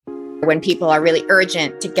When people are really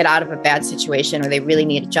urgent to get out of a bad situation or they really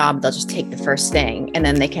need a job, they'll just take the first thing and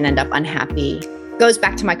then they can end up unhappy. Goes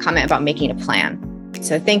back to my comment about making a plan.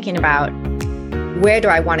 So thinking about where do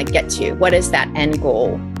I want to get to? What is that end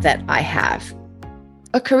goal that I have?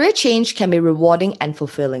 A career change can be rewarding and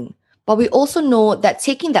fulfilling, but we also know that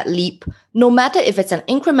taking that leap, no matter if it's an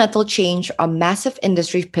incremental change or massive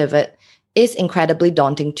industry pivot, is incredibly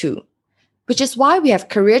daunting too. Which is why we have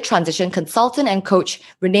career transition consultant and coach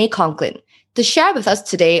Renee Conklin to share with us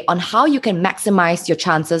today on how you can maximize your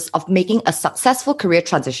chances of making a successful career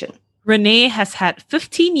transition. Renee has had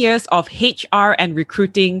 15 years of HR and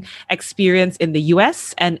recruiting experience in the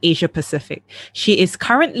US and Asia Pacific. She is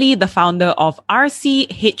currently the founder of RC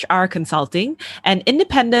HR Consulting, an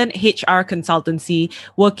independent HR consultancy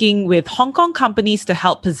working with Hong Kong companies to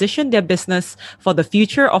help position their business for the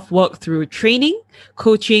future of work through training,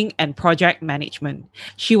 coaching, and project management.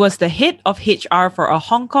 She was the head of HR for a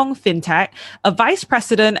Hong Kong fintech, a vice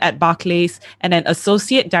president at Barclays, and an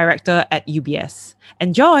associate director at UBS.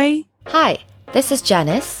 Enjoy! Hi, this is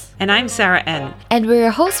Janice. And I'm Sarah Ann. And we're your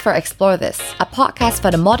hosts for Explore This, a podcast for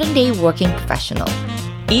the modern day working professional.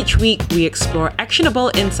 Each week, we explore actionable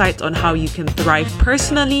insights on how you can thrive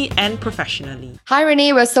personally and professionally. Hi,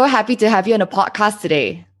 Renee. We're so happy to have you on the podcast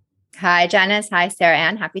today. Hi, Janice. Hi, Sarah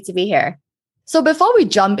Ann. Happy to be here. So before we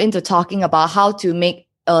jump into talking about how to make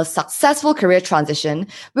a successful career transition,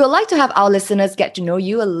 we would like to have our listeners get to know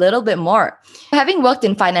you a little bit more. Having worked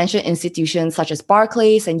in financial institutions such as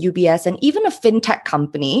Barclays and UBS and even a fintech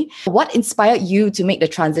company, what inspired you to make the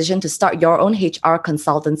transition to start your own HR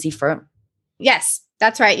consultancy firm? Yes,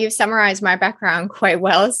 that's right. You've summarized my background quite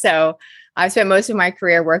well. So I've spent most of my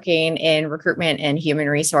career working in recruitment and human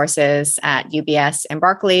resources at UBS and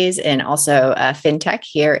Barclays, and also fintech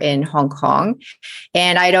here in Hong Kong.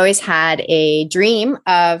 And I'd always had a dream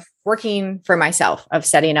of working for myself, of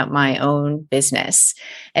setting up my own business.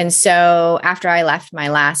 And so after I left my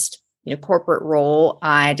last corporate role,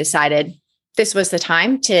 I decided this was the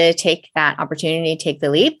time to take that opportunity, take the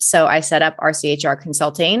leap. So I set up RCHR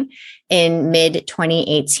Consulting in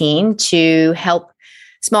mid-2018 to help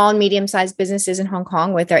small and medium-sized businesses in Hong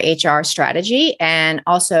Kong with their HR strategy, and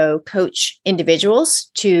also coach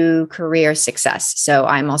individuals to career success. So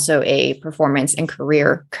I'm also a performance and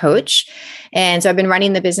career coach. And so I've been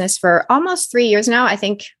running the business for almost 3 years now. I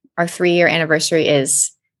think our 3-year anniversary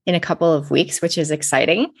is in a couple of weeks, which is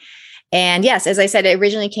exciting. And yes, as I said, it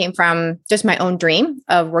originally came from just my own dream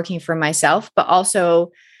of working for myself, but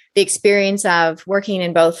also the experience of working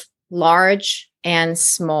in both large and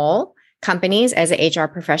small companies as an HR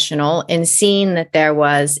professional, and seeing that there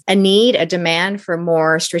was a need, a demand for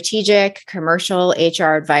more strategic commercial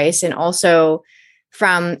HR advice, and also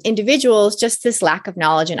from individuals, just this lack of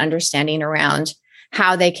knowledge and understanding around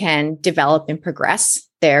how they can develop and progress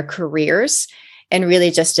their careers, and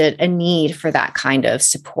really just a need for that kind of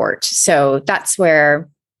support. So that's where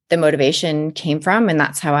the motivation came from. And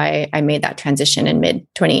that's how I made that transition in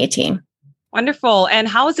mid-2018. Wonderful. And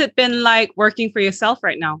how has it been like working for yourself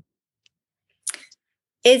right now?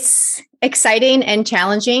 It's exciting and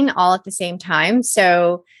challenging all at the same time.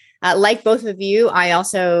 So like both of you, I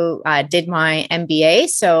also did my MBA.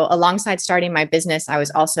 So alongside starting my business, I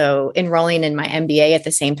was also enrolling in my MBA at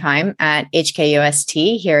the same time at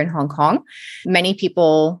HKUST here in Hong Kong. Many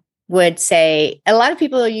people would say, a lot of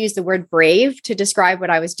people use the word brave to describe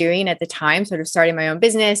what I was doing at the time, sort of starting my own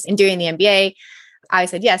business and doing the MBA. I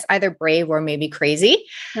said, yes, either brave or maybe crazy.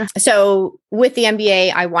 So with the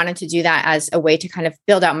MBA, I wanted to do that as a way to kind of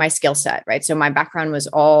build out my skill set, right? So my background was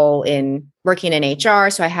all in working in HR.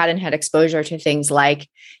 So I hadn't had exposure to things like,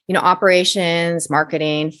 operations,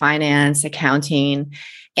 marketing, finance, accounting.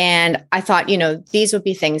 And I thought, these would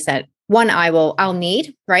be things that one, I'll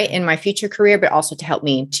need, right, in my future career, but also to help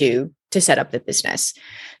me to set up the business.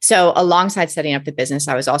 So alongside setting up the business,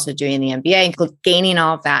 I was also doing the MBA and gaining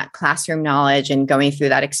all of that classroom knowledge and going through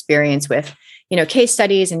that experience with, case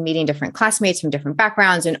studies and meeting different classmates from different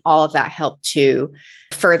backgrounds. And all of that helped to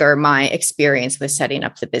further my experience with setting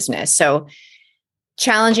up the business. So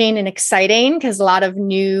challenging and exciting because a lot of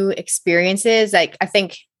new experiences. Like I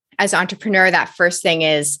think as an entrepreneur, that first thing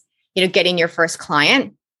is, getting your first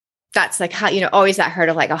client. That's like how, always that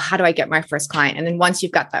hurdle of like, oh, how do I get my first client? And then once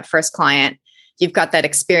you've got that first client, you've got that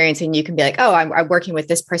experience and you can be like, oh, I'm working with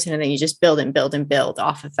this person. And then you just build and build and build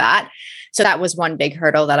off of that. So that was one big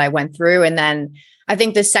hurdle that I went through. And then I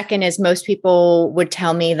think the second is most people would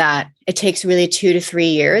tell me that it takes really 2 to 3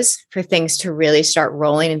 years for things to really start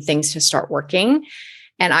rolling and things to start working.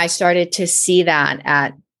 And I started to see that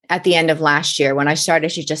at the end of last year when I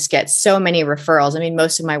started to just get so many referrals. I mean,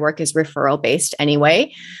 most of my work is referral based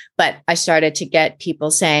anyway, But I started to get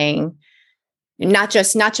people saying, not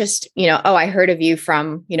just, oh, I heard of you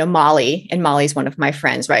from, Molly, and Molly's one of my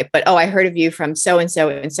friends, right? But, oh, I heard of you from so-and-so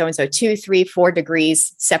and so-and-so, 2, 3, 4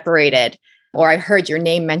 degrees separated, or I heard your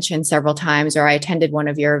name mentioned several times, or I attended one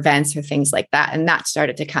of your events or things like that. And that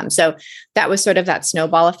started to come. So that was sort of that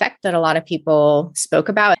snowball effect that a lot of people spoke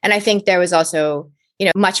about. And I think there was also,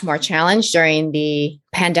 much more challenge during the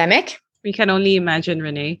pandemic. We can only imagine,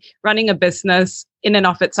 Renee. Running a business in and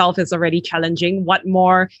of itself is already challenging. What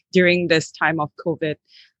more during this time of COVID?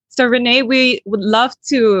 So Renee, we would love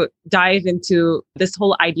to dive into this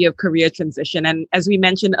whole idea of career transition. And as we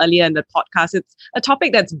mentioned earlier in the podcast, it's a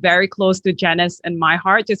topic that's very close to Janice and my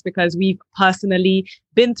heart, just because we've personally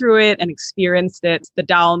been through it and experienced it, the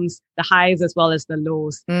downs, the highs, as well as the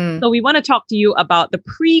lows. So we want to talk to you about the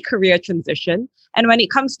pre-career transition. And when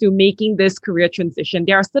it comes to making this career transition,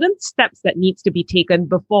 there are certain steps that needs to be taken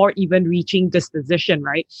before even reaching this position,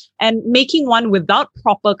 right? And making one without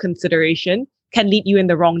proper consideration can lead you in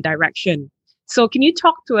the wrong direction. So can you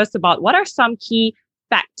talk to us about what are some key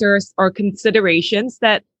factors or considerations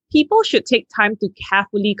that people should take time to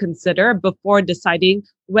carefully consider before deciding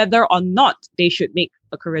whether or not they should make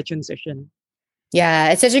a career transition?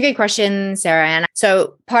 Yeah, it's such a good question, Sarah. And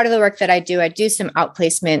so part of the work that I do some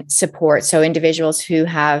outplacement support. So individuals who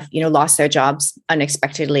have, lost their jobs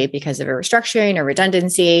unexpectedly because of a restructuring or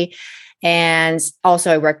redundancy. And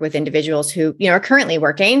also I work with individuals who, are currently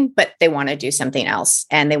working, but they want to do something else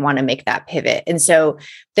and they want to make that pivot. And so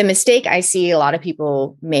the mistake I see a lot of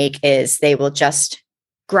people make is they will just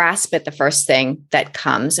grasp at the first thing that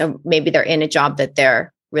comes. Or maybe they're in a job that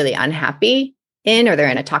they're really unhappy in, or they're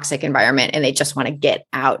in a toxic environment and they just want to get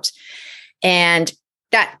out. And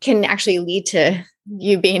that can actually lead to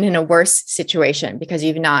you being in a worse situation because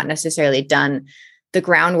you've not necessarily done the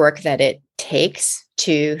groundwork that it takes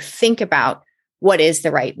to think about what is the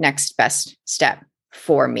right next best step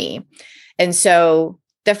for me. And so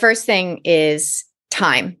the first thing is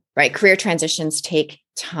time, right? Career transitions take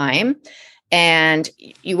time. And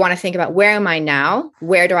you want to think about, where am I now?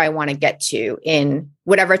 Where do I want to get to in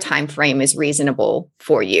whatever time frame is reasonable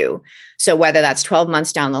for you? So whether that's 12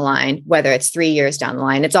 months down the line, whether it's 3 years down the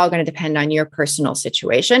line, it's all going to depend on your personal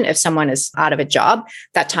situation. If someone is out of a job,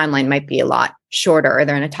 that timeline might be a lot shorter, or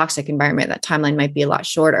they're in a toxic environment, that timeline might be a lot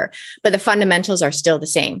shorter. But the fundamentals are still the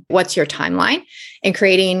same. What's your timeline? And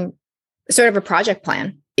creating sort of a project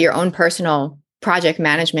plan, your own personal project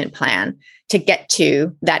management plan to get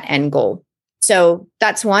to that end goal. So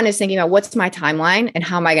that's one, is thinking about what's my timeline and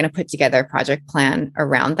how am I going to put together a project plan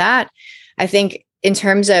around that. I think in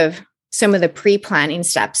terms of some of the pre-planning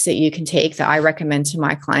steps that you can take that I recommend to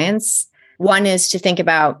my clients, one is to think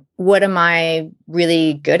about, what am I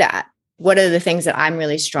really good at? What are the things that I'm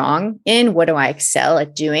really strong in? What do I excel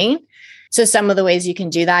at doing? So some of the ways you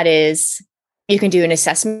can do that is you can do an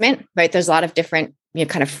assessment, right? There's a lot of different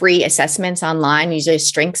kind of free assessments online. Usually a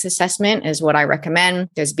strengths assessment is what I recommend.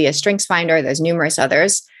 There's Be a Strengths Finder. There's numerous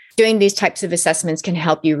others. Doing these types of assessments can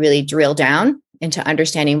help you really drill down into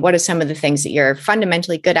understanding what are some of the things that you're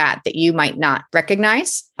fundamentally good at that you might not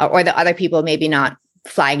recognize, or that other people maybe not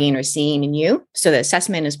flagging or seeing in you. So the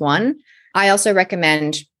assessment is one. I also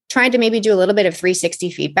recommend trying to maybe do a little bit of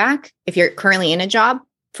 360 feedback. If you're currently in a job,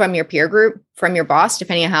 from your peer group, from your boss,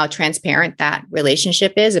 depending on how transparent that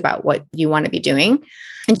relationship is about what you want to be doing,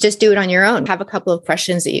 and just do it on your own. Have a couple of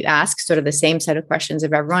questions that you ask, sort of the same set of questions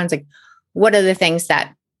of everyone's like, what are the things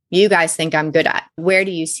that you guys think I'm good at? Where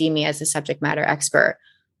do you see me as a subject matter expert?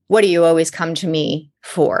 What do you always come to me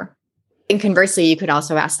for? And conversely, you could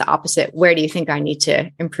also ask the opposite. Where do you think I need to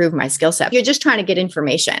improve my skill set? You're just trying to get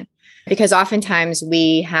information, because oftentimes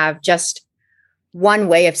we have just one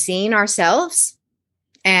way of seeing ourselves,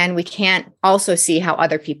 and we can't also see how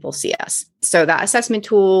other people see us. So that assessment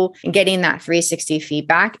tool and getting that 360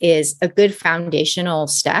 feedback is a good foundational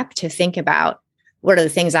step to think about, what are the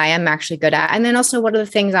things I am actually good at? And then also, what are the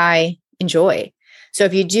things I enjoy? So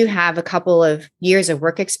if you do have a couple of years of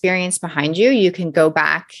work experience behind you, you can go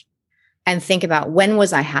back and think about, when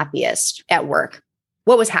was I happiest at work?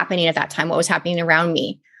 What was happening at that time? What was happening around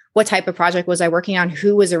me? What type of project was I working on?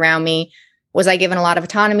 Who was around me? Was I given a lot of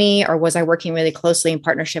autonomy, or was I working really closely in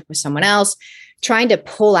partnership with someone else? Trying to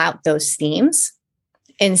pull out those themes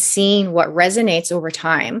and seeing what resonates over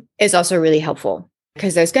time is also really helpful,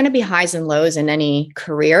 because there's going to be highs and lows in any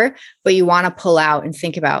career, but you want to pull out and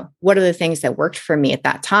think about, what are the things that worked for me at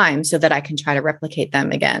that time so that I can try to replicate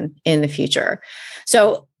them again in the future.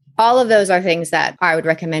 So all of those are things that I would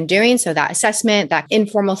recommend doing. So that assessment, that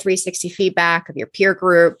informal 360 feedback of your peer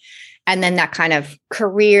group, and then that kind of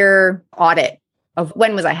career audit of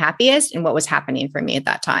when was I happiest and what was happening for me at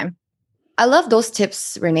that time. I love those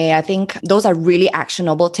tips, Renee. I think those are really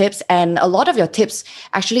actionable tips. And a lot of your tips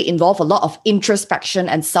actually involve a lot of introspection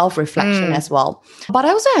and self-reflection as well. But I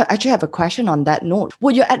also actually have a question on that note.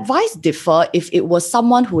 Would your advice differ if it was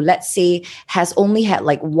someone who, let's say, has only had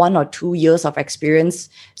like 1 or 2 years of experience?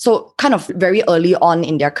 So kind of very early on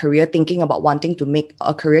in their career, thinking about wanting to make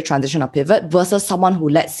a career transition or pivot versus someone who,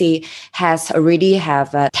 let's say, has already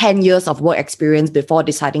have 10 years of work experience before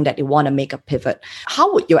deciding that they want to make a pivot.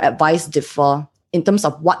 How would your advice differ in terms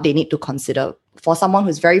of what they need to consider for someone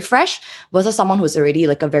who's very fresh versus someone who's already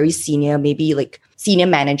like a very senior, maybe like senior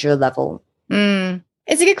manager level?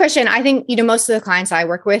 It's a good question. I think, most of the clients I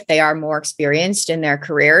work with, they are more experienced in their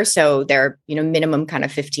career. So they're, minimum kind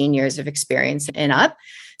of 15 years of experience and up.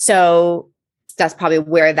 So that's probably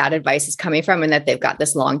where that advice is coming from, and that they've got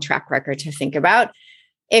this long track record to think about.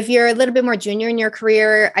 If you're a little bit more junior in your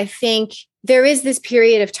career, I think there is this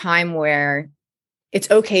period of time where it's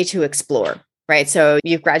okay to explore, right? So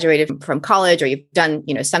you've graduated from college, or you've done,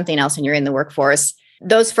 something else, and you're in the workforce.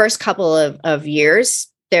 Those first couple of years,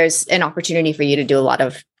 there's an opportunity for you to do a lot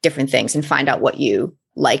of different things and find out what you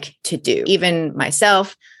like to do. Even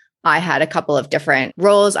myself, I had a couple of different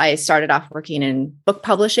roles. I started off working in book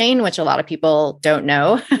publishing, which a lot of people don't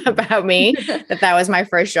know about me, that was my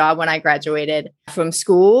first job when I graduated from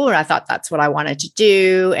school. And I thought that's what I wanted to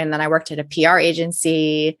do. And then I worked at a PR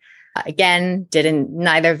agency. Again,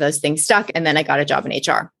 neither of those things stuck. And then I got a job in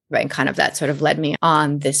HR, right? And kind of that sort of led me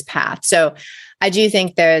on this path. So I do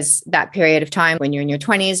think there's that period of time when you're in your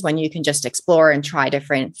 20s when you can just explore and try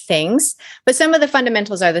different things. But some of the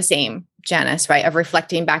fundamentals are the same, Janice, right? Of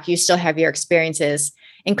reflecting back, you still have your experiences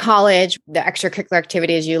in college, the extracurricular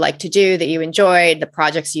activities you like to do that you enjoyed, the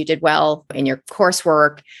projects you did well in your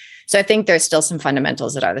coursework. So I think there's still some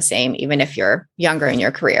fundamentals that are the same, even if you're younger in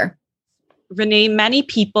your career. Renee, many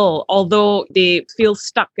people, although they feel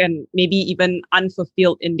stuck and maybe even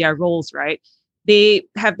unfulfilled in their roles, right? They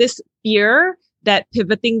have this fear that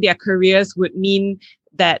pivoting their careers would mean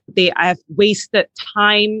that they have wasted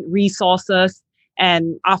time, resources,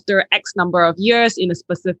 and after X number of years in a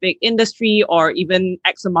specific industry, or even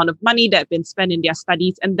X amount of money that have been spent in their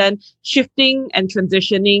studies, and then shifting and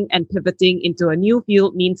transitioning and pivoting into a new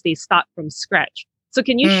field means they start from scratch. So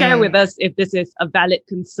can you share with us if this is a valid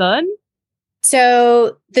concern?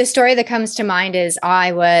 So the story that comes to mind is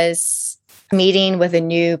I was meeting with a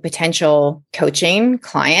new potential coaching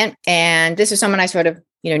client. And this was someone I sort of,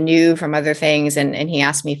 knew from other things. And he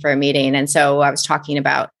asked me for a meeting. And so I was talking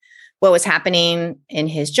about what was happening in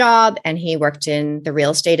his job. And he worked in the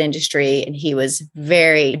real estate industry. And he was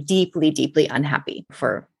very deeply, deeply unhappy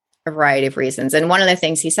for a variety of reasons. And one of the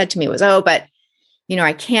things he said to me was, but,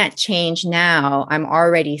 I can't change now. I'm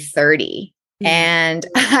already 30. And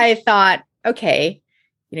I thought, okay,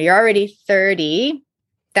 you're already 30.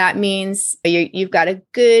 That means you've got a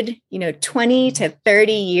good, 20 to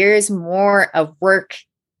 30 years more of work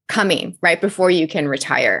coming right before you can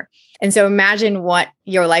retire. And so imagine what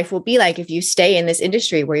your life will be like if you stay in this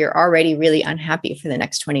industry where you're already really unhappy for the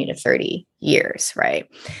next 20 to 30 years, right?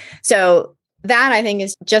 So that, I think,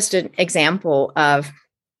 is just an example of,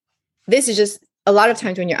 this is just a lot of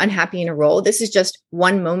times when you're unhappy in a role, this is just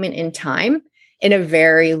one moment in time in a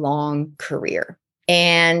very long career.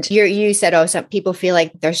 And you said, some people feel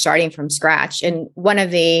like they're starting from scratch. And one of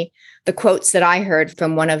the quotes that I heard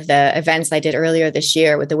from one of the events I did earlier this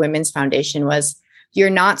year with the Women's Foundation was, you're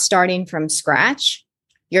not starting from scratch,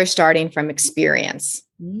 you're starting from experience.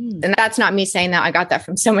 And that's not me saying that. I got that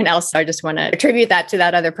from someone else. So I just want to attribute that to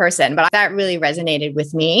that other person. But that really resonated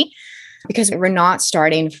with me because we're not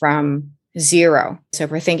starting from zero. So if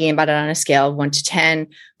we're thinking about it on a scale of 1 to 10,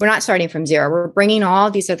 we're not starting from zero. We're bringing all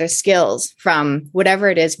these other skills from whatever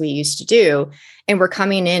it is we used to do. And we're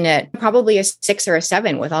coming in at probably a 6 or a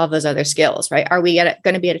 7 with all of those other skills, right? Are we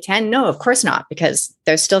going to be at a 10? No, of course not, because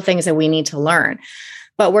there's still things that we need to learn.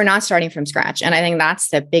 But we're not starting from scratch. And I think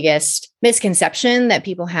that's the biggest misconception that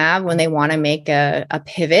people have when they want to make a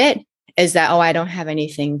pivot, is that, I don't have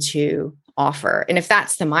anything to offer. And if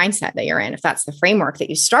that's the mindset that you're in, if that's the framework that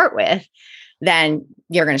you start with, then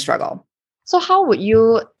you're going to struggle. So how would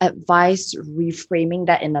you advise reframing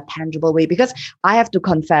that in a tangible way? Because I have to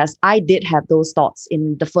confess, I did have those thoughts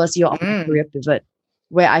in the first year of my career pivot,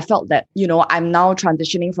 where I felt that, I'm now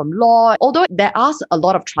transitioning from law, although there are a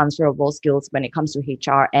lot of transferable skills when it comes to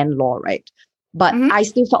HR and law, right? But I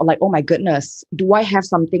still felt like, oh my goodness, do I have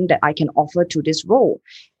something that I can offer to this role?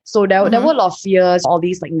 So there were a lot of fears, all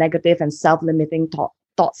these like negative and self-limiting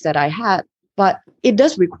thoughts that I had. But it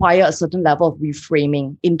does require a certain level of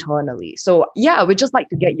reframing internally. So yeah, we'd just like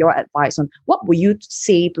to get your advice on what would you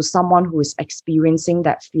say to someone who is experiencing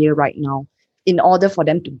that fear right now in order for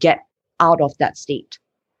them to get out of that state?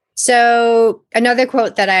 So another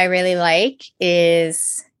quote that I really like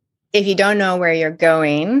is, if you don't know where you're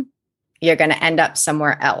going, you're going to end up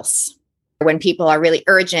somewhere else. When people are really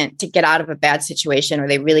urgent to get out of a bad situation or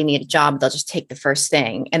they really need a job, they'll just take the first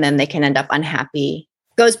thing and then they can end up unhappy.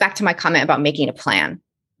 Goes back to my comment about making a plan.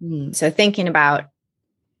 So thinking about,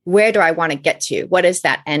 where do I want to get to? What is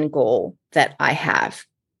that end goal that I have?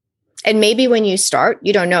 And maybe when you start,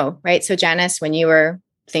 you don't know, right? So Janice, when you were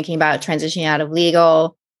thinking about transitioning out of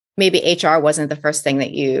legal, maybe HR wasn't the first thing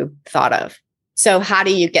that you thought of. So how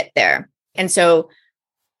do you get there? And so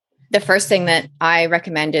the first thing that I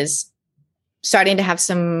recommend is starting to have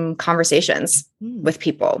some conversations with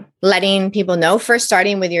people, letting people know, first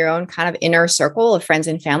starting with your own kind of inner circle of friends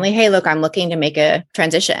and family. Hey, look, I'm looking to make a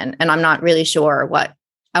transition and I'm not really sure what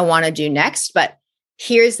I want to do next, but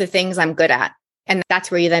here's the things I'm good at. And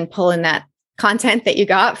that's where you then pull in that content that you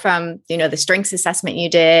got from, the strengths assessment you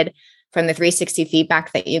did, from the 360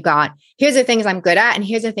 feedback that you got. Here's the things I'm good at, and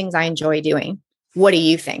here's the things I enjoy doing. What do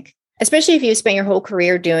you think? Especially if you spent your whole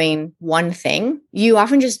career doing one thing, you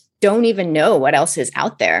often just don't even know what else is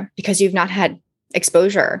out there because you've not had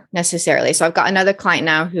exposure necessarily. So I've got another client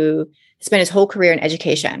now who spent his whole career in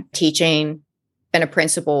education, teaching, been a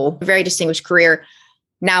principal, very distinguished career,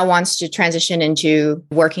 now wants to transition into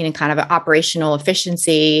working in kind of an operational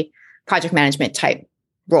efficiency, project management type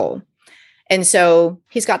role. And so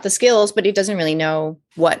he's got the skills, but he doesn't really know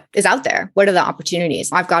what is out there. What are the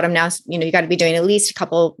opportunities? I've got him now, you got to be doing at least 2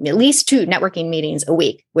 networking meetings a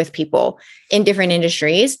week with people in different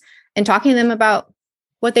industries and talking to them about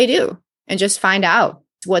what they do and just find out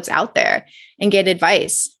what's out there and get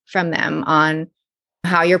advice from them on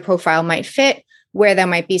how your profile might fit, where there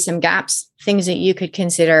might be some gaps, things that you could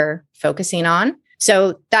consider focusing on.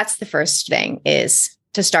 So that's the first thing, is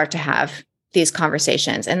to start to have these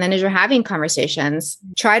conversations. And then as you're having conversations,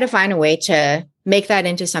 try to find a way to make that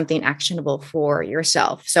into something actionable for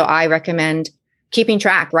yourself. So I recommend keeping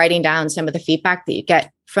track, writing down some of the feedback that you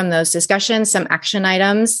get from those discussions, some action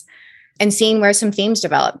items, and seeing where some themes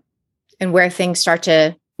develop and where things start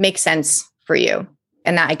to make sense for you.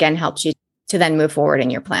 And that again helps you to then move forward in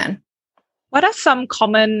your plan. What are some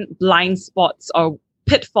common blind spots or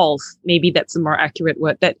pitfalls, maybe that's a more accurate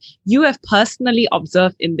word, that you have personally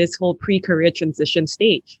observed in this whole pre-career transition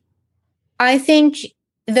stage? I think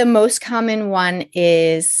the most common one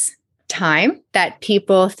is time, that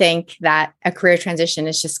people think that a career transition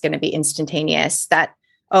is just going to be instantaneous, that,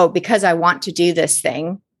 because I want to do this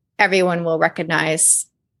thing, everyone will recognize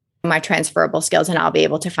my transferable skills and I'll be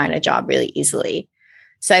able to find a job really easily.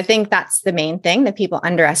 So I think that's the main thing that people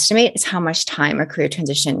underestimate, is how much time a career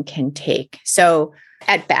transition can take. So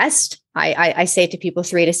at best, I say to people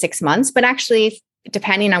 3 to 6 months, but actually,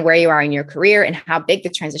 depending on where you are in your career and how big the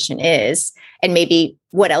transition is, and maybe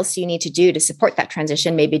what else you need to do to support that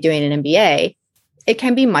transition, maybe doing an MBA, it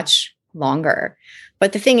can be much longer.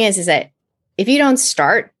 But the thing is that if you don't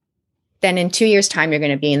start, then in 2 years' time, you're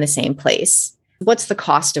going to be in the same place. What's the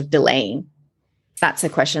cost of delaying? That's a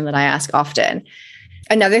question that I ask often.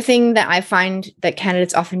 Another thing that I find that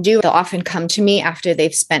candidates often do, they'll often come to me after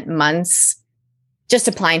they've spent months just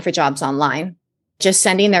applying for jobs online, just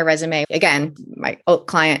sending their resume. Again, my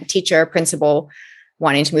client, teacher, principal,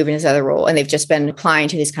 wanting to move into this other role. And they've just been applying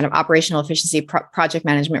to these kind of operational efficiency project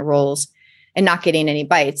management roles and not getting any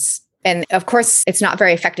bites. And of course, it's not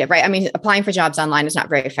very effective, right? I mean, applying for jobs online is not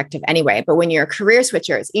very effective anyway, but when you're a career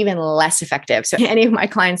switcher, it's even less effective. So any of my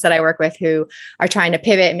clients that I work with who are trying to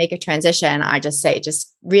pivot and make a transition, I just say,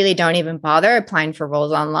 just really don't even bother applying for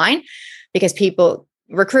roles online, because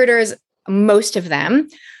recruiters, most of them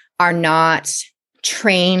are not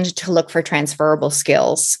trained to look for transferable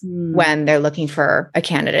skills when they're looking for a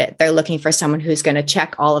candidate. They're looking for someone who's going to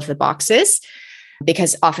check all of the boxes,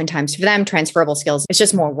 because oftentimes for them, transferable skills, it's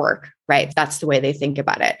just more work, right? That's the way they think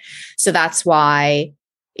about it. So that's why,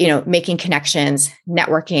 making connections,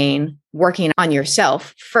 networking, working on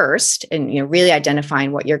yourself first, and, really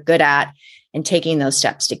identifying what you're good at and taking those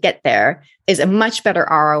steps to get there is a much better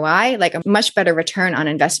ROI, like a much better return on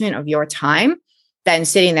investment of your time than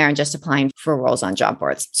sitting there and just applying for roles on job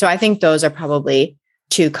boards. So I think those are probably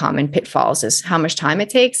 2 common pitfalls, is how much time it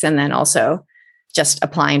takes, and then also just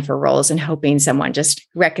applying for roles and hoping someone just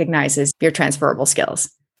recognizes your transferable skills.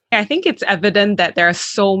 I think it's evident that there are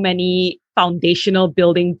so many foundational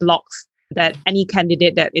building blocks that any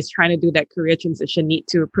candidate that is trying to do that career transition need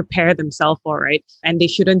to prepare themselves for, right? And they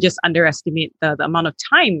shouldn't just underestimate the amount of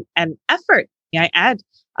time and effort, I add,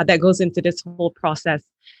 that goes into this whole process.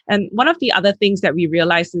 And one of the other things that we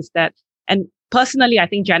realize is that, and personally, I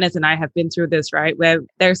think Janice and I have been through this, right? Where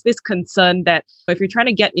there's this concern that if you're trying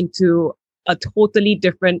to get into a totally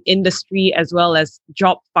different industry as well as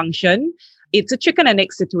job function. It's a chicken and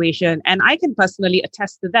egg situation. And I can personally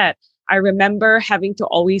attest to that. I remember having to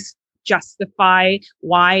always justify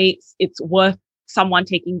why it's worth someone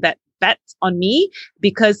taking that bet on me,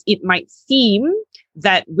 because it might seem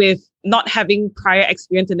that with not having prior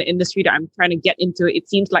experience in the industry that I'm trying to get into, it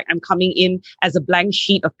seems like I'm coming in as a blank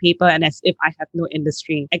sheet of paper and as if I have no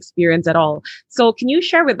industry experience at all. So can you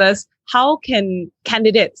share with us, how can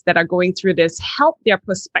candidates that are going through this help their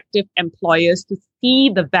prospective employers to see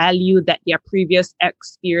the value that their previous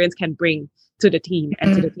experience can bring to the team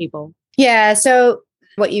and to the table? Yeah. So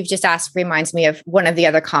what you've just asked reminds me of one of the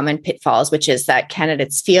other common pitfalls, which is that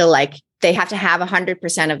candidates feel like they have to have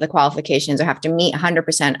 100% of the qualifications or have to meet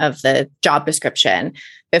 100% of the job description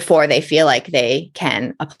before they feel like they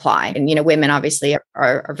can apply. And, women obviously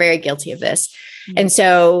are very guilty of this. Mm-hmm. And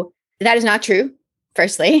so that is not true.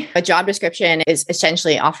 Firstly, a job description is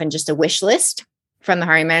essentially often just a wish list from the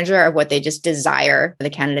hiring manager of what they just desire the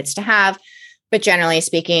candidates to have. But generally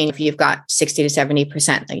speaking, if you've got 60 to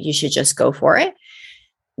 70%, like, you should just go for it.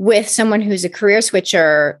 With someone who's a career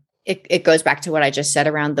switcher, it goes back to what I just said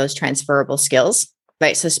around those transferable skills,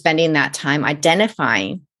 right? So spending that time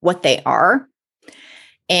identifying what they are,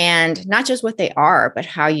 and not just what they are, but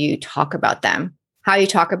how you talk about them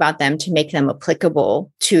to make them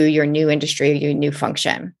applicable to your new industry, your new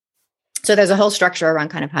function. So there's a whole structure around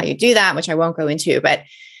kind of how you do that, which I won't go into, but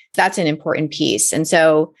that's an important piece. And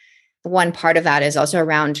so one part of that is also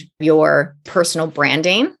around your personal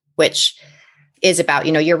branding, which is about,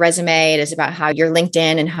 your resume. It is about how your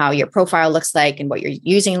LinkedIn and how your profile looks like and what you're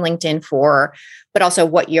using LinkedIn for, but also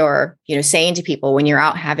what you're, saying to people when you're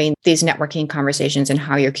out having these networking conversations and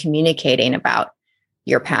how you're communicating about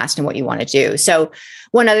your past and what you want to do. So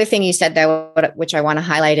one other thing you said there, which I want to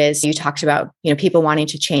highlight, is you talked about, people wanting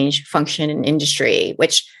to change function and industry,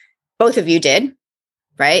 which both of you did,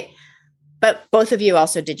 right? But both of you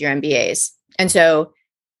also did your MBAs. And so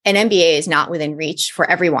an MBA is not within reach for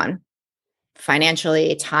everyone,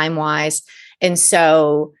 financially, time-wise. And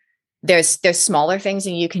so there's smaller things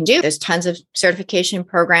that you can do. There's tons of certification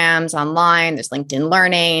programs online. There's LinkedIn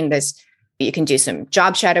Learning. You can do some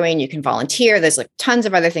job shadowing. You can volunteer. There's tons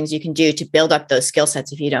of other things you can do to build up those skill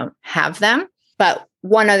sets if you don't have them. But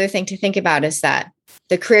one other thing to think about is that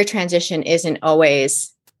the career transition isn't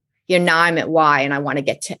always, now I'm at Y and I want to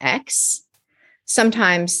get to X.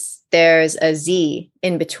 Sometimes there's a Z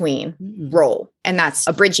in between role, and that's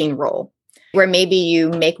a bridging role, where maybe you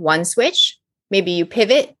make one switch, maybe you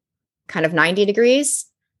pivot kind of 90 degrees,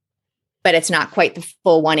 but it's not quite the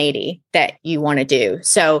full 180 that you want to do.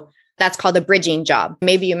 So that's called a bridging job.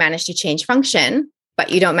 Maybe you manage to change function, but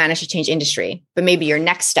you don't manage to change industry. But maybe your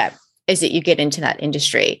next step is that you get into that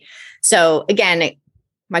industry. So again,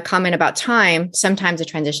 my comment about time, sometimes a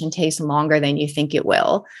transition takes longer than you think it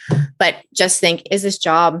will. But just think, is this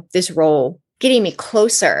job, this role, getting me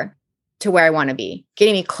closer to where I want to be,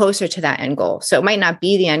 getting me closer to that end goal? So it might not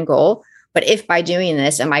be the end goal, but if by doing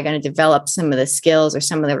this, am I going to develop some of the skills or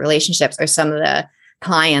some of the relationships or some of the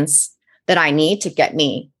clients that I need to get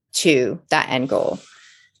me to that end goal?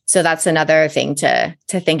 So that's another thing to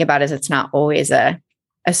think about, is it's not always a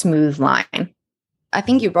smooth line. I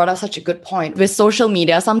think you brought up such a good point. With social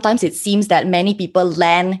media, sometimes it seems that many people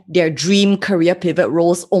land their dream career pivot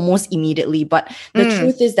roles almost immediately. But the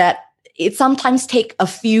truth is that it sometimes takes a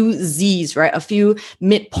few Zs, right? A few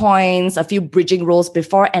midpoints, a few bridging roles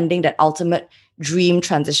before ending that ultimate dream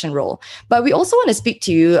transition role. But we also want to speak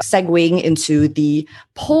to you, segueing into the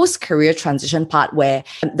post-career transition part, where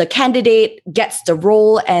the candidate gets the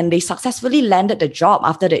role and they successfully landed the job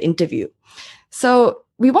after the interview. So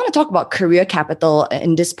we want to talk about career capital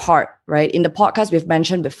in this part, right? In the podcast we've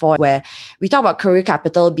mentioned before, where we talk about career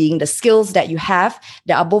capital being the skills that you have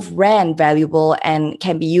that are both rare and valuable and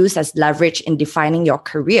can be used as leverage in defining your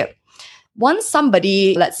career. Once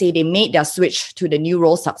somebody, let's say they made their switch to the new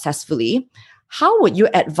role successfully, how would you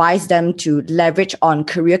advise them to leverage on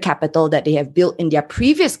career capital that they have built in their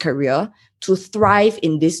previous career to thrive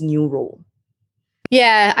in this new role?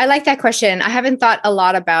 Yeah, I like that question. I haven't thought a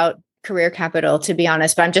lot about career capital, to be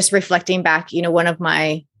honest, but I'm just reflecting back. One of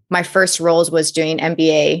my first roles was doing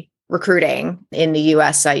MBA recruiting in the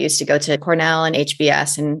US. So I used to go to Cornell and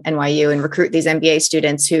HBS and NYU and recruit these MBA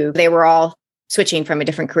students who they were all switching from a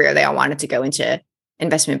different career. They all wanted to go into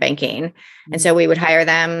investment banking. And so we would hire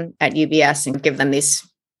them at UBS and give them these,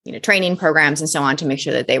 training programs and so on to make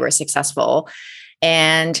sure that they were successful.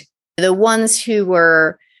 And the ones who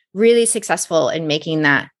were really successful in making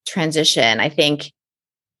that transition, I think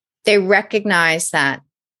they recognize that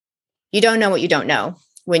you don't know what you don't know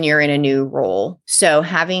when you're in a new role. So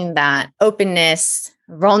having that openness,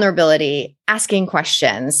 vulnerability, asking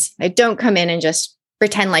questions. Like, don't come in and just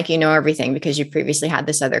pretend like you know everything because you previously had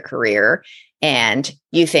this other career and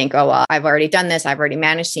you think, oh, well, I've already done this. I've already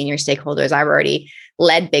managed senior stakeholders. I've already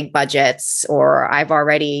led big budgets, or I've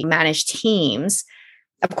already managed teams.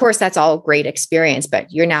 Of course, that's all great experience,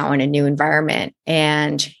 but you're now in a new environment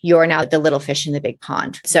and you're now the little fish in the big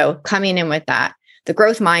pond. So coming in with that, the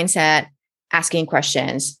growth mindset, asking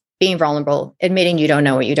questions, being vulnerable, admitting you don't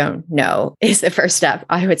know what you don't know is the first step,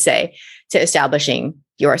 I would say, to establishing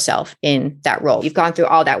yourself in that role. You've gone through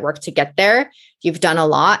all that work to get there. You've done a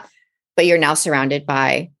lot, but you're now surrounded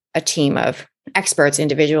by a team of experts,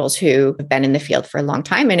 individuals who have been in the field for a long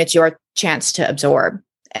time, and it's your chance to absorb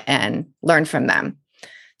and learn from them.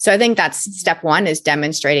 So I think that's step one, is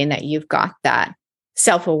demonstrating that you've got that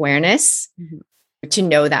self-awareness to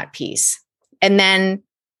know that piece. And then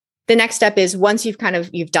the next step is, once you've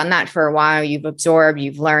done that for a while, you've absorbed,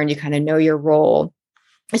 you've learned, you kind of know your role,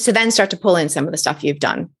 is to then start to pull in some of the stuff you've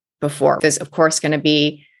done before. There's, of course, going to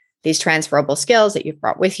be these transferable skills that you've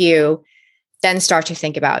brought with you. Then start to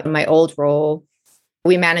think about, my old role,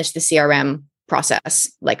 we managed the CRM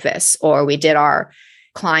process like this, or we did our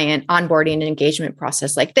client onboarding and engagement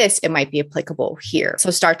process like this. It might be applicable here.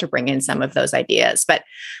 So start to bring in some of those ideas. But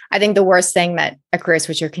I think the worst thing that a career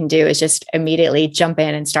switcher can do is just immediately jump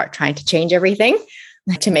in and start trying to change everything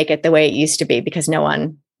to make it the way it used to be, because no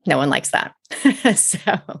one likes that. So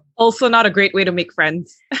also not a great way to make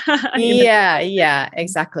friends. Yeah,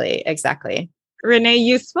 exactly. Renee,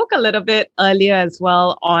 you spoke a little bit earlier as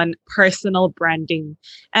well on personal branding,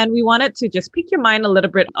 and we wanted to just pick your mind a little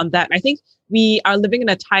bit on that. I think we are living in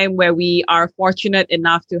a time where we are fortunate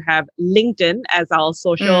enough to have LinkedIn as our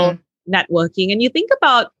social networking. And you think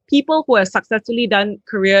about people who have successfully done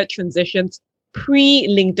career transitions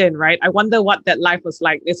pre-LinkedIn, right? I wonder what that life was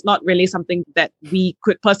like. It's not really something that we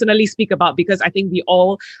could personally speak about, because I think we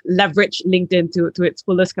all leverage LinkedIn to its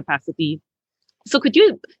fullest capacity. So could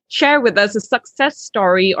you share with us a success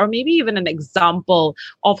story, or maybe even an example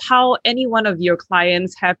of how any one of your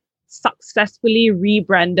clients have successfully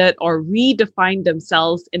rebranded or redefined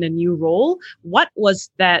themselves in a new role? What was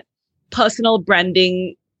that personal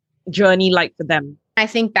branding journey like for them? I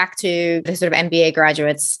think back to the sort of MBA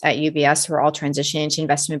graduates at UBS who are all transitioning into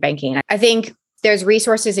investment banking. I think there's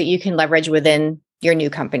resources that you can leverage within your new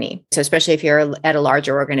company. So especially if you're at a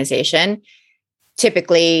larger organization,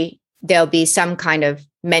 typically there'll be some kind of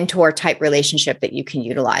mentor type relationship that you can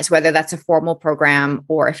utilize, whether that's a formal program,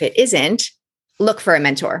 or if it isn't, look for a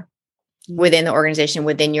mentor within the organization,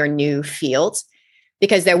 within your new field,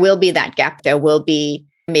 because there will be that gap. There will be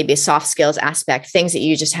maybe a soft skills aspect, things that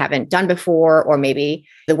you just haven't done before, or maybe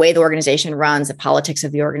the way the organization runs, the politics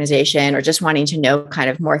of the organization, or just wanting to know kind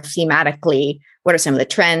of more thematically, what are some of the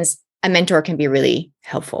trends? A mentor can be really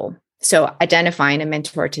helpful. So identifying a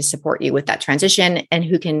mentor to support you with that transition and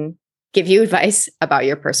who can give you advice about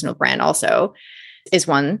your personal brand also is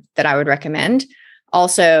one that I would recommend.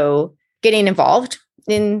 Also, getting involved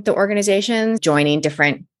in the organization, joining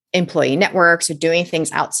different employee networks, or doing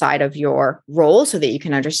things outside of your role so that you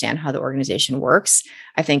can understand how the organization works,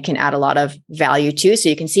 I think can add a lot of value too. So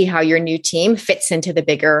you can see how your new team fits into the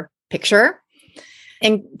bigger picture.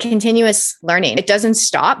 And continuous learning. It doesn't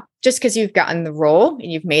stop just because you've gotten the role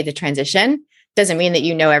and you've made the transition. Doesn't mean that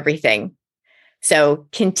you know everything. So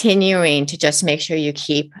continuing to just make sure you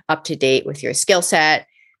keep up to date with your skill set,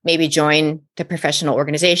 maybe join the professional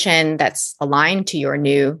organization that's aligned to your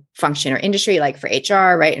new function or industry, like for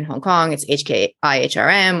HR, right? In Hong Kong, it's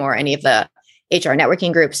HKIHRM, or any of the HR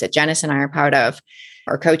networking groups that Janice and I are part of,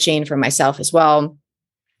 or coaching for myself as well.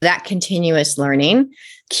 That continuous learning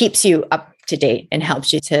keeps you up to date and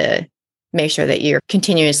helps you to make sure that you're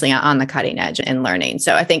continuously on the cutting edge and learning.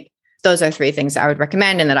 So I think those are three things I would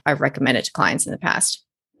recommend and that I've recommended to clients in the past.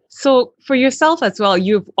 So for yourself as well,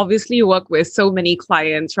 you've obviously worked with so many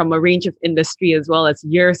clients from a range of industry as well as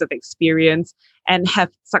years of experience, and have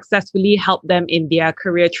successfully helped them in their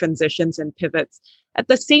career transitions and pivots. At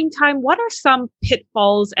the same time, what are some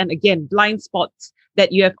pitfalls and, again, blind spots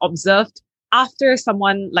that you have observed after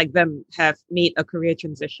someone like them have made a career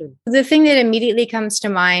transition? The thing that immediately comes to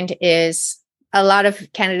mind is a lot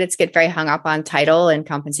of candidates get very hung up on title and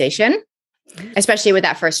compensation, especially with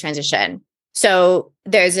that first transition. So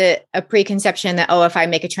there's a preconception that, if I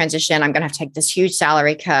make a transition, I'm going to have to take this huge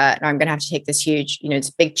salary cut, or I'm going to have to take this huge, this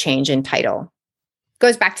big change in title.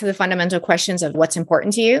 Goes back to the fundamental questions of what's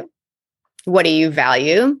important to you. What do you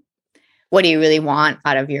value? What do you really want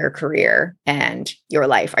out of your career and your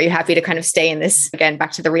life? Are you happy to kind of stay in this, again,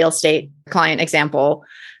 back to the real estate client example?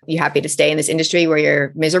 Are you happy to stay in this industry where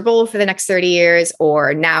you're miserable for the next 30 years?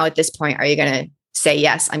 Or now at this point, are you going to say,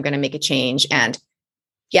 yes, I'm going to make a change and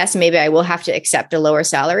yes, maybe I will have to accept a lower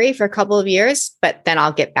salary for a couple of years, but then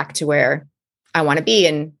I'll get back to where I want to be.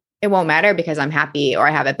 And it won't matter because I'm happy or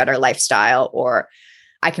I have a better lifestyle or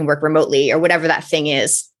I can work remotely or whatever that thing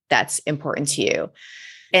is that's important to you.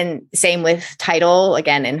 And same with title.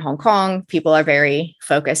 Again, in Hong Kong, people are very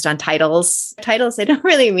focused on titles. Titles, they don't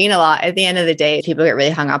really mean a lot. At the end of the day, people get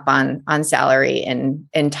really hung up on salary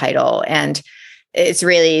and title. And it's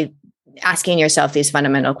really asking yourself these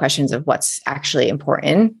fundamental questions of what's actually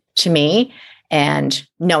important to me and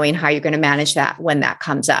knowing how you're going to manage that when that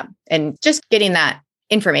comes up. And just getting that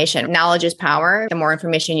information. Knowledge is power. The more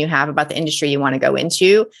information you have about the industry you want to go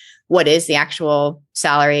into, what is the actual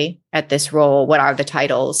salary at this role? What are the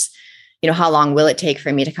titles? How long will it take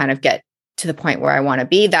for me to kind of get to the point where I want to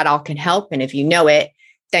be? That all can help. And if you know it,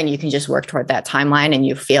 then you can just work toward that timeline and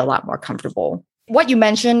you feel a lot more comfortable. What you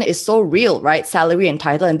mentioned is so real, right? Salary and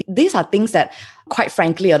title. And these are things that, quite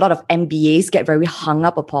frankly, a lot of MBAs get very hung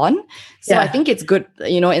up upon. So I think it's good,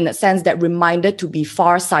 in the sense that reminder to be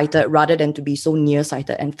far-sighted rather than to be so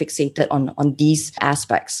nearsighted and fixated on these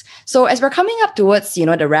aspects. So as we're coming up towards,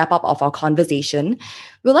 the wrap-up of our conversation,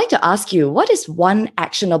 we'd like to ask you, what is one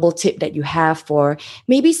actionable tip that you have for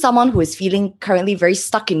maybe someone who is feeling currently very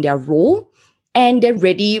stuck in their role and they're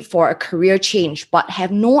ready for a career change, but have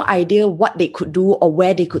no idea what they could do or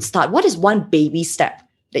where they could start? What is one baby step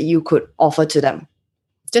that you could offer to them?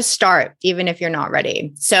 Just start, even if you're not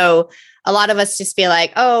ready. So a lot of us just feel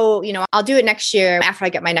like, I'll do it next year after I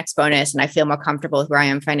get my next bonus and I feel more comfortable with where I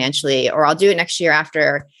am financially, or I'll do it next year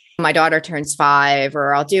after my daughter turns 5,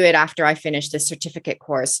 or I'll do it after I finish this certificate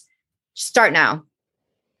course. Start now.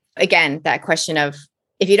 Again, that question of,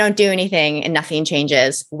 if you don't do anything and nothing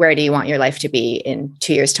changes, where do you want your life to be in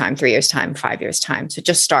 2 years' time, 3 years' time, 5 years' time? So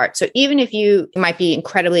just start. So even if you might be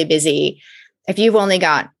incredibly busy, if you've only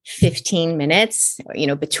got 15 minutes,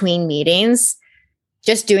 between meetings,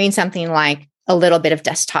 just doing something like a little bit of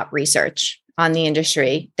desktop research on the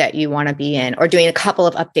industry that you want to be in, or doing a couple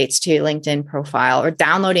of updates to your LinkedIn profile, or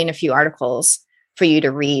downloading a few articles for you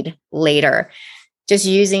to read later, just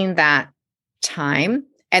using that time.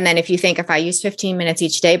 And then if you think, if I use 15 minutes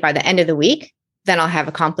each day by the end of the week, then I'll have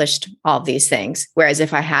accomplished all of these things. Whereas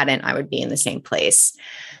if I hadn't, I would be in the same place.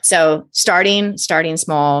 So starting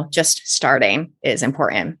small, just starting is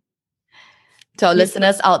important. To our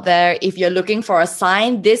listeners out there, if you're looking for a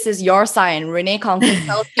sign, this is your sign. Renee Conklin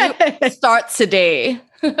tells you, start today.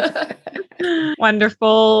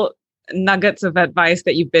 Wonderful nuggets of advice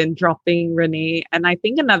that you've been dropping, Renee. And I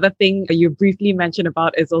think another thing you briefly mentioned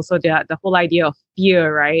about is also the whole idea of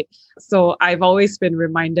fear, right? So I've always been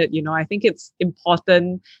reminded, I think it's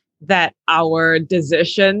important that our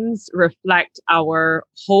decisions reflect our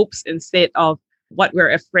hopes instead of what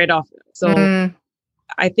we're afraid of. So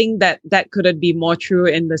I think that couldn't be more true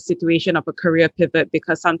in the situation of a career pivot,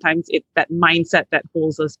 because sometimes it's that mindset that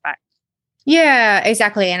holds us back. Yeah,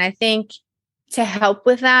 exactly. And I think to help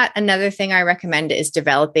with that, another thing I recommend is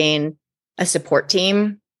developing a support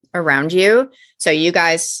team around you. So you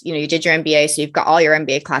guys, you did your MBA, so you've got all your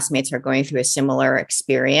MBA classmates who are going through a similar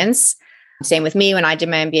experience. Same with me. When I did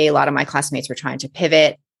my MBA, a lot of my classmates were trying to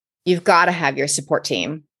pivot. You've got to have your support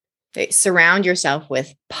team. Surround yourself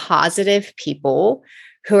with positive people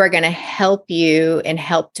who are going to help you and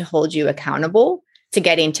help to hold you accountable to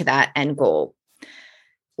getting to that end goal.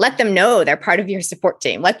 Let them know they're part of your support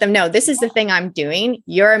team. Let them know, this is the thing I'm doing.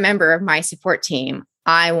 You're a member of my support team.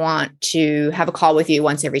 I want to have a call with you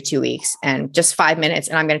once every 2 weeks and just 5 minutes.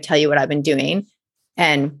 And I'm going to tell you what I've been doing.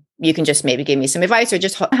 And you can just maybe give me some advice or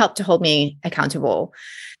just help to hold me accountable.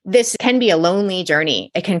 This can be a lonely journey.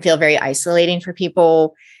 It can feel very isolating for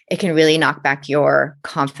people. It can really knock back your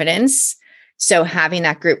confidence. So having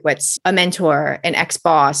that group, what's a mentor, an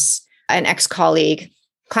ex-boss, an ex-colleague,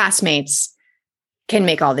 classmates, can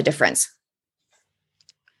make all the difference.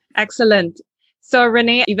 Excellent. So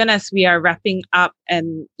Renee, even as we are wrapping up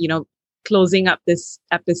and, closing up this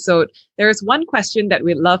episode, there is one question that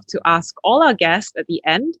we'd love to ask all our guests at the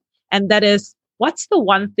end. And that is, what's the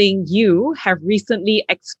one thing you have recently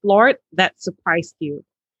explored that surprised you?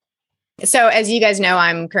 So as you guys know,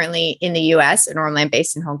 I'm currently in the US, and normally I'm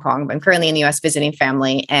based in Hong Kong, but I'm currently in the US visiting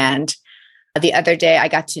family. And the other day I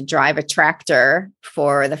got to drive a tractor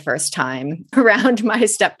for the first time around my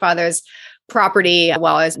stepfather's property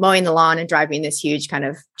while I was mowing the lawn and driving this huge kind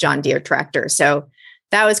of John Deere tractor. So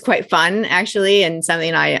that was quite fun, actually, and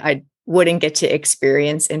something I wouldn't get to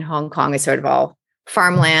experience in Hong Kong. Is sort of all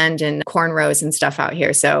farmland and corn rows and stuff out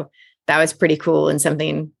here. So that was pretty cool and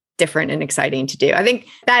something different and exciting to do. I think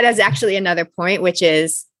that is actually another point, which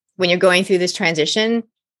is when you're going through this transition,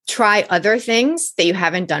 try other things that you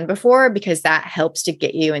haven't done before, because that helps to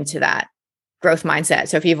get you into that growth mindset.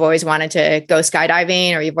 So if you've always wanted to go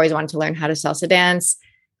skydiving or you've always wanted to learn how to salsa dance,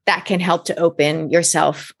 that can help to open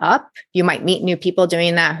yourself up. You might meet new people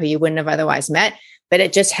doing that who you wouldn't have otherwise met, but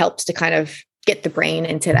it just helps to kind of get the brain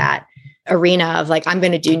into that arena of like, I'm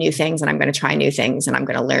going to do new things and I'm going to try new things and I'm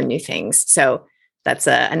going to learn new things. So that's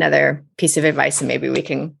another piece of advice, and maybe we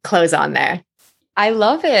can close on there. I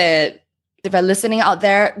love it. If you're listening out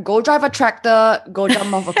there, go drive a tractor, go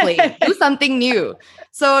jump off a plane, do something new.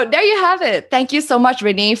 So there you have it. Thank you so much,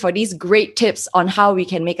 Renee, for these great tips on how we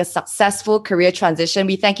can make a successful career transition.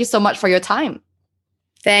 We thank you so much for your time.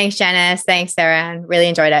 Thanks, Janice. Thanks, Sarah. Really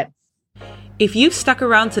enjoyed it. If you've stuck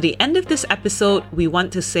around to the end of this episode, we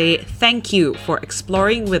want to say thank you for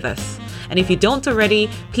exploring with us. And if you don't already,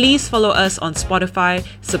 please follow us on Spotify,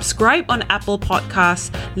 subscribe on Apple Podcasts,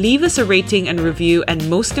 leave us a rating and review, and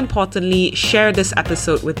most importantly, share this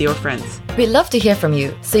episode with your friends. We'd love to hear from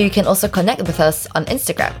you, so you can also connect with us on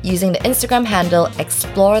Instagram using the Instagram handle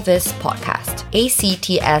Explore This Podcast,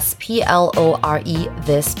 ACTSPLORE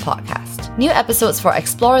This Podcast. New episodes for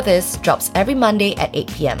Explore This drops every Monday at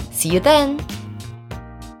 8 p.m. See you then!